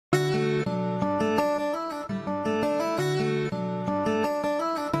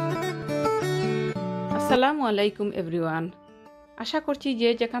আসসালামু আলাইকুম এভরিওয়ান। আশা করছি যে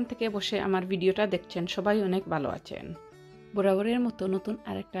যেখান থেকে বসে আমার ভিডিওটা দেখছেন সবাই অনেক ভালো আছেন। বরাবরের মতো নতুন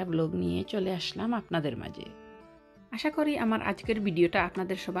আরেকটা ব্লগ নিয়ে চলে আসলাম আপনাদের মাঝে। আশা করি আমার আজকের ভিডিওটা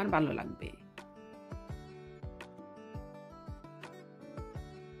আপনাদের সবার ভালো লাগবে।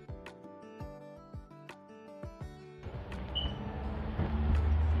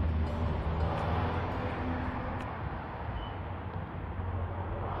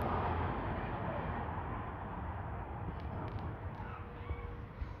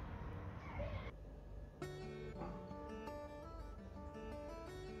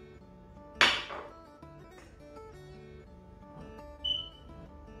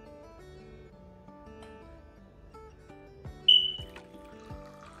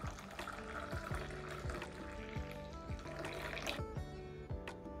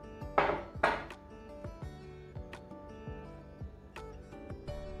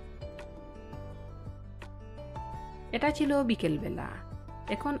 এটা ছিল বিকেলবেলা।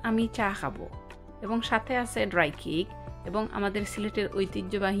 এখন আমি চা খাবো এবং সাথে আছে ড্রাই কেক এবং আমাদের সিলেটের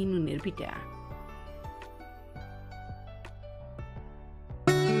ঐতিহ্যবাহী নুনের পিঠা।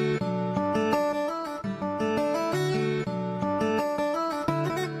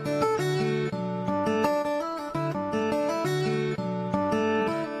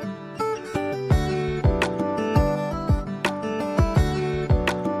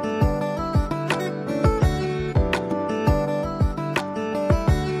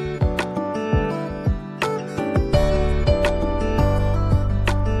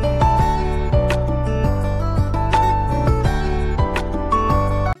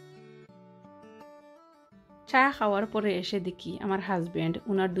 চা খাওয়ার পরে এসে দেখি আমার হাজব্যান্ড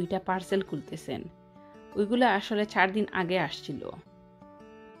ওনার 2টা পার্সেল খুলতেছেন। ওইগুলা আসলে 4 দিন আগে আসছিল।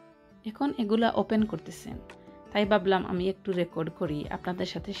 এখন এগুলা ওপেন করতেছেন, তাই ভাবলাম আমি একটু রেকর্ড করি, আপনাদের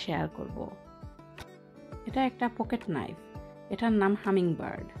সাথে শেয়ার করব। এটা একটা পকেট নাইফ, এটার নাম হামিং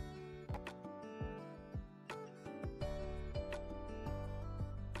বার্ড।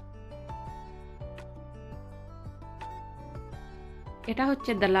 এটা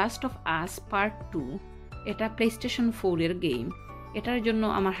হচ্ছে the last of us part 2। এটা প্লেস্টেশন 4 এর গেম। এটার জন্য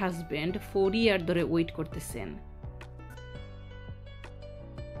আমার হাজব্যান্ড 4 ইয়ার ধরে ওয়েট করতেছেন।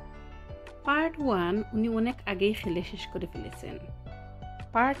 পার্ট 1 উনি অনেক আগেই খেলে শেষ করে ফেলেছেন।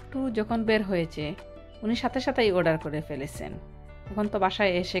 পার্ট 2 যখন বের হয়েছে উনি সাথে সাথেই অর্ডার করে ফেলেছেন। এখন তো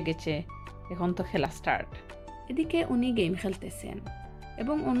বাসায় এসে গেছে, এখন তো খেলা স্টার্ট। এদিকে উনি গেম খেলতেছেন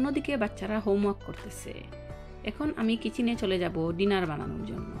এবং অন্যদিকে বাচ্চারা হোমওয়ার্ক করতেছে। এখন আমি কিচেনে চলে যাব ডিনার বানানোর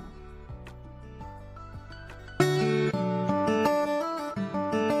জন্য।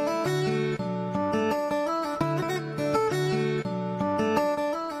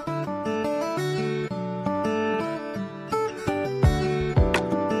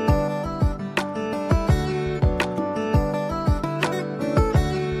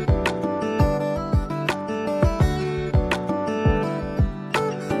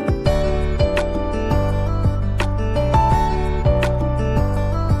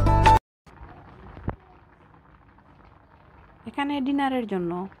 এখানে ডিনারের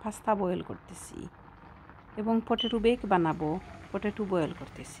জন্য পাস্তা বয়েল করতেছি এবং পটেটো বেক বানাবো, পটেটো বয়েল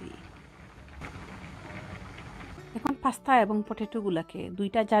করতেছি। এখন পাস্তা এবং পটেটোগুলোকে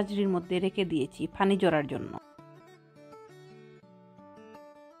 2টা জাজরির মধ্যে রেখে দিয়েছি পানি ঝরার জন্য।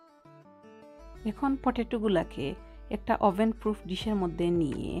 এখন পটেটোগুলোকে একটা ওভেন প্রুফ ডিশের মধ্যে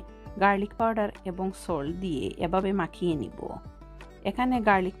নিয়ে গার্লিক পাউডার এবং সল্ট দিয়ে এভাবে মাখিয়ে নিব। এখানে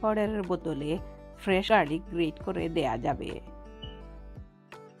গার্লিক পাউডারের বদলে ফ্রেশ গার্লিক গ্রেট করে দেয়া যাবে।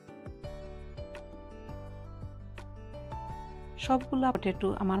 সবগুলা পটেটো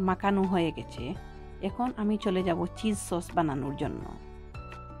আমার মাখানো হয়ে গেছে। এখন আমি চলে যাব চিজ সস বানানোর জন্য।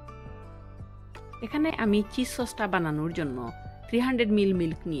 এখানে আমি চিজ সসটা বানানোর জন্য 300 ml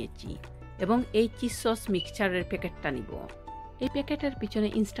মিল্ক নিয়েছি এবং এই চিজ সস মিক্সচারের প্যাকেটটা নিব। এই প্যাকেটের পিছনে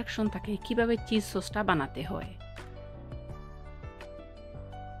ইনস্ট্রাকশন থাকে কিভাবে চিজ সসটা বানাতে হয়।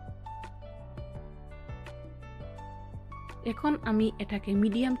 এখন আমি এটাকে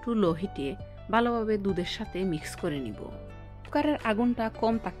মিডিয়াম টু লো হিটে ভালোভাবে দুধের সাথে মিক্স করে নিব। কুকারের আগুনটা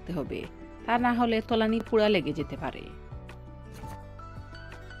কম থাকতে হবে, তা না হলে তলানি পোড়া লেগে যেতে পারে।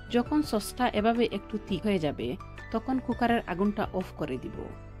 যখন সসটা এভাবে একটু তিক হয়ে যাবে তখন কুকারের আগুনটা অফ করে দিব।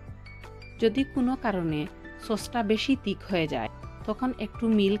 যদি কোনো কারণে সসটা বেশি তিক হয়ে যায় তখন একটু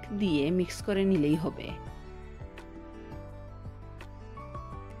মিল্ক দিয়ে মিক্স করে নিলেই হবে।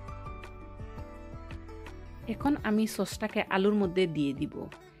 এখন আমি সসটাকে আলুর মধ্যে দিয়ে দিব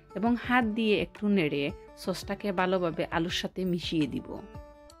এবং হাত দিয়ে একটু নেড়ে সসটাকে ভালোভাবে আলুর সাথে মিশিয়ে দিব।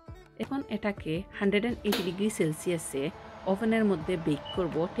 এখন এটাকে 180 ডিগ্রি সেলসিয়াসে ওভেনের মধ্যে বেক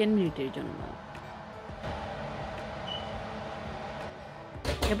করব 10 মিনিটের জন্য।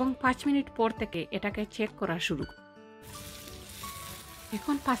 এবং 5 মিনিট পর থেকে এটাকে চেক করা শুরু।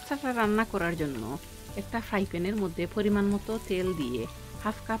 এখন পাস্তাটা রান্না করার জন্য একটা ফ্রাই প্যানের মধ্যে পরিমাণ মতো তেল দিয়ে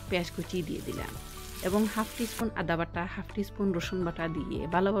হাফ কাপ পেঁয়াজ কুচি দিয়ে দিলাম এবং হাফ টিস্পুন আদা বাটা, হাফ টিস্পুন রসুন বাটা দিয়ে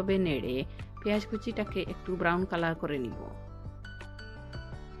ভালোভাবে নেড়ে পেঁয়াজ কুচিটাকে একটু ব্রাউন কালার করে নিব।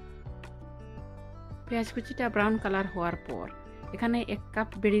 পেঁয়াজ কুচিটা ব্রাউন কালার হওয়ার পর এখানে 1 কাপ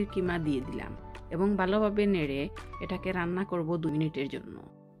বেড়ির কিমা দিয়ে দিলাম এবং ভালোভাবে নেড়ে এটাকে রান্না করব 2 মিনিটের জন্য।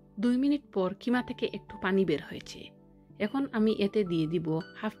 2 মিনিট পর কিমা থেকে একটু পানি বের হয়েছে। এখন আমি এতে দিয়ে দিব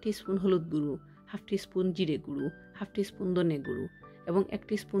হাফ টিস্পুন হলুদ গুঁড়ো, হাফ টিস্পুন জিরে গুঁড়ো, হাফ টিস্পুন ধনে গুঁড়ো এবং 1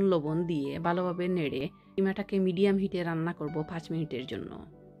 টিস্পুন লবণ দিয়ে ভালোভাবে নেড়ে কিমাটাকে মিডিয়াম হিটে রান্না করব 5 মিনিটের জন্য।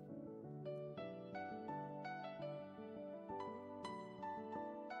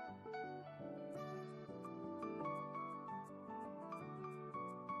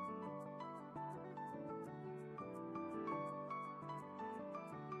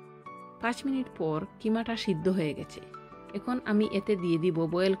 পাঁচ মিনিট পর কিমাটা সিদ্ধ হয়ে গেছে। এখন আমি এতে দিয়ে দিব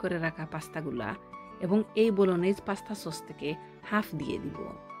বয়েল করে রাখা পাস্তাগুলা এবং এই বোলোনেজ পাস্তা সস থেকে হাফ দিয়ে দিব।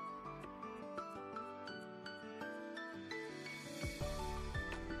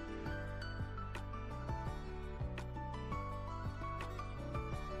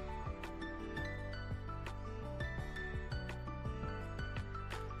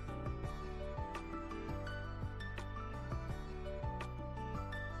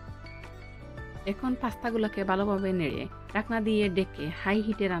 এখন পাস্তাগুলোকে ভালোভাবে নেড়ে ঢাকনা দিয়ে ডেকে হাই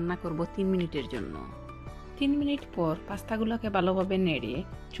হিটে রান্না করব 3 মিনিটের জন্য। 3 মিনিট পর পাস্তাগুলোকে ভালোভাবে নেড়ে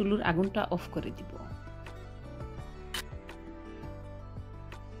চুলার আগুনটা অফ করে দিব।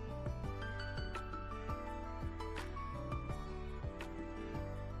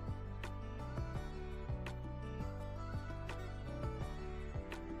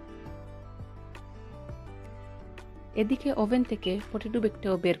 এদিকে ওভেন থেকে পটেটো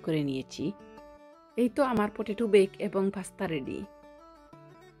বেকটাও বের করে নিয়েছি। এই তো আমার পটেটো বেক এবং পাস্তা রেডি।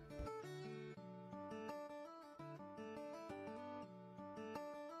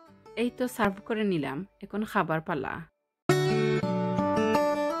 এই তো সার্ভ করে নিলাম, এখন খাবার পালা।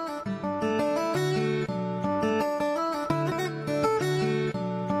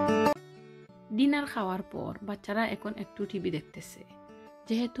 ডিনার খাওয়ার পর বাচ্চারা এখন একটু টিভি দেখতেছে।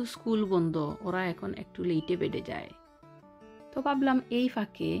 যেহেতু স্কুল বন্ধ, ওরা এখন একটু লেটে বেডে যায়। তো ভাবলাম এই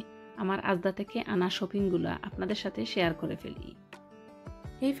ফাঁকে আমার আজদা থেকে আনা শপিংগুলা আপনাদের সাথে শেয়ার করে ফেলি।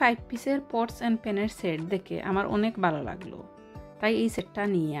 এই 5 পিসের পটস অ্যান্ড প্যানের সেট দেখে আমার অনেক ভালো লাগলো, তাই এই সেটটা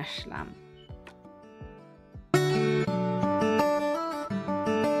নিয়ে আসলাম।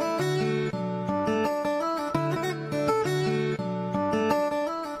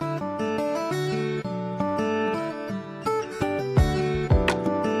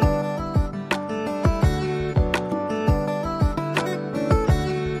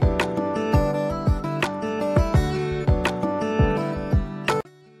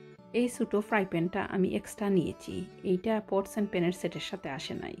 এই ছোটো ফ্রাই প্যানটা আমি এক্সট্রা নিয়েছি, এইটা পটস অ্যান্ড প্যানের সেটের সাথে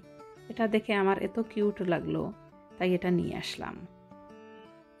আসে নাই। এটা দেখে আমার এত কিউট লাগলো, তাই এটা নিয়ে আসলাম।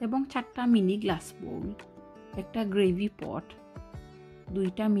 এবং 4টা মিনি গ্লাস বোল, একটা গ্রেভি পট,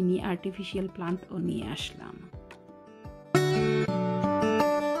 2টা মিনি আর্টিফিশিয়াল প্লান্টও নিয়ে আসলাম।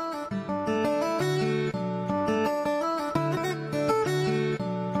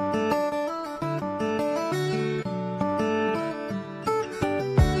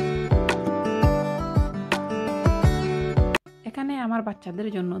 এখানে আমার বাচ্চাদের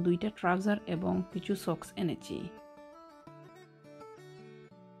জন্য 2টা ট্রাউজার এবং কিছু সক্স এনেছি।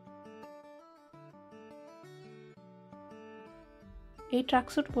 এই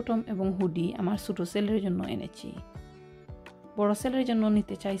ট্রাকস্যুট বটম এবং হুডি আমার ছোটো ছেলের জন্য এনেছি। বড় ছেলের জন্য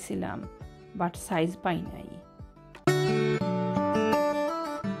নিতে চাইছিলাম, বাট সাইজ পাই নাই।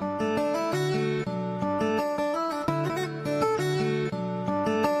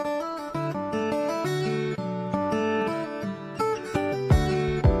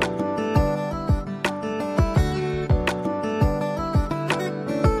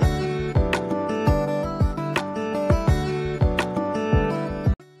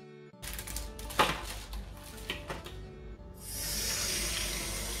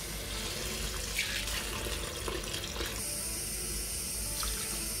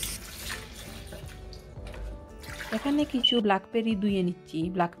 এখানে কিছু ব্ল্যাকবেরি ধুয়ে নিচ্ছি,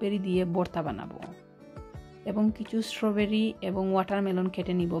 ব্ল্যাকবেরি দিয়ে ভর্তা বানাবো এবং কিছু স্ট্রবেরি এবং ওয়াটারমেলন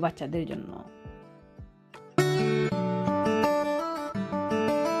কেটে নিব বাচ্চাদের জন্য।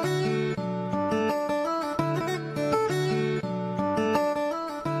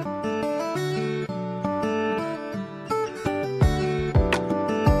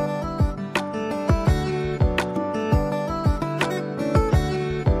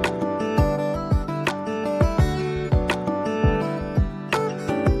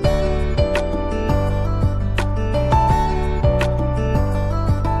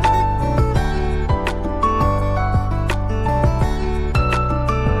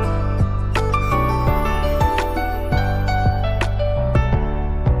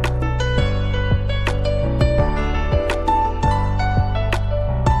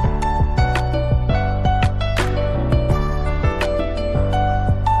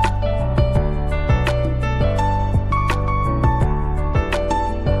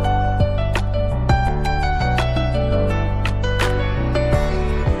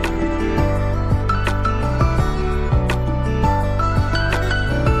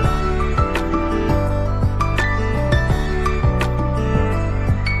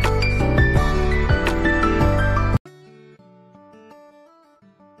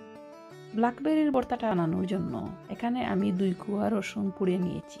 ব্ল্যাকবেরির ভর্তাটা বানানোর জন্য এখানে আমি 2 কোয়া রসুন পুড়িয়ে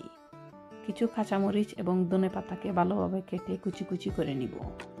নিয়েছি। কিছু কাঁচামরিচ এবং ধনেপাতাকে ভালোভাবে কেটে কুচি কুচি করে নিব।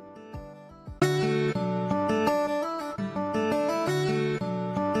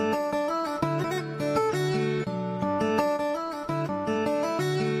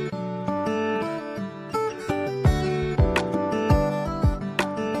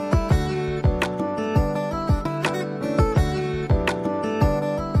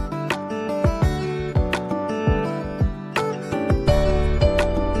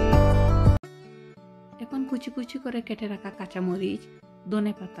 এখন কুচি কুচি করে কেটে রাখা কাঁচামরিচ,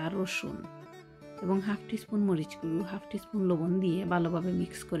 ধনেপাতা, রসুন এবং হাফ টিস্পুন মরিচ গুঁড়ো, হাফ টিস্পুন লবণ দিয়ে ভালোভাবে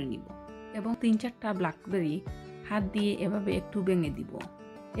মিক্স করে নিব এবং 3-4টা ব্ল্যাকবেরি হাত দিয়ে এভাবে একটু ভেঙে দিব।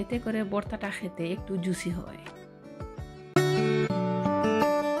 এতে করে ভর্তাটা খেতে একটু জুসি হয়।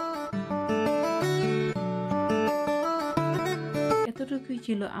 এতটুকুই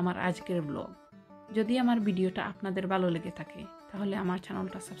ছিল আমার আজকের ব্লগ। যদি আমার ভিডিওটা আপনাদের ভালো লেগে থাকে তাহলে আমার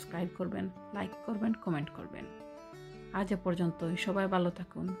চ্যানেলটা সাবস্ক্রাইব করবেন, লাইক করবেন, কমেন্ট করবেন। আজ এ পর্যন্তই। সবাই ভালো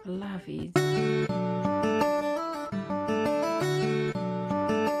থাকুন। আল্লাহ হাফিজ।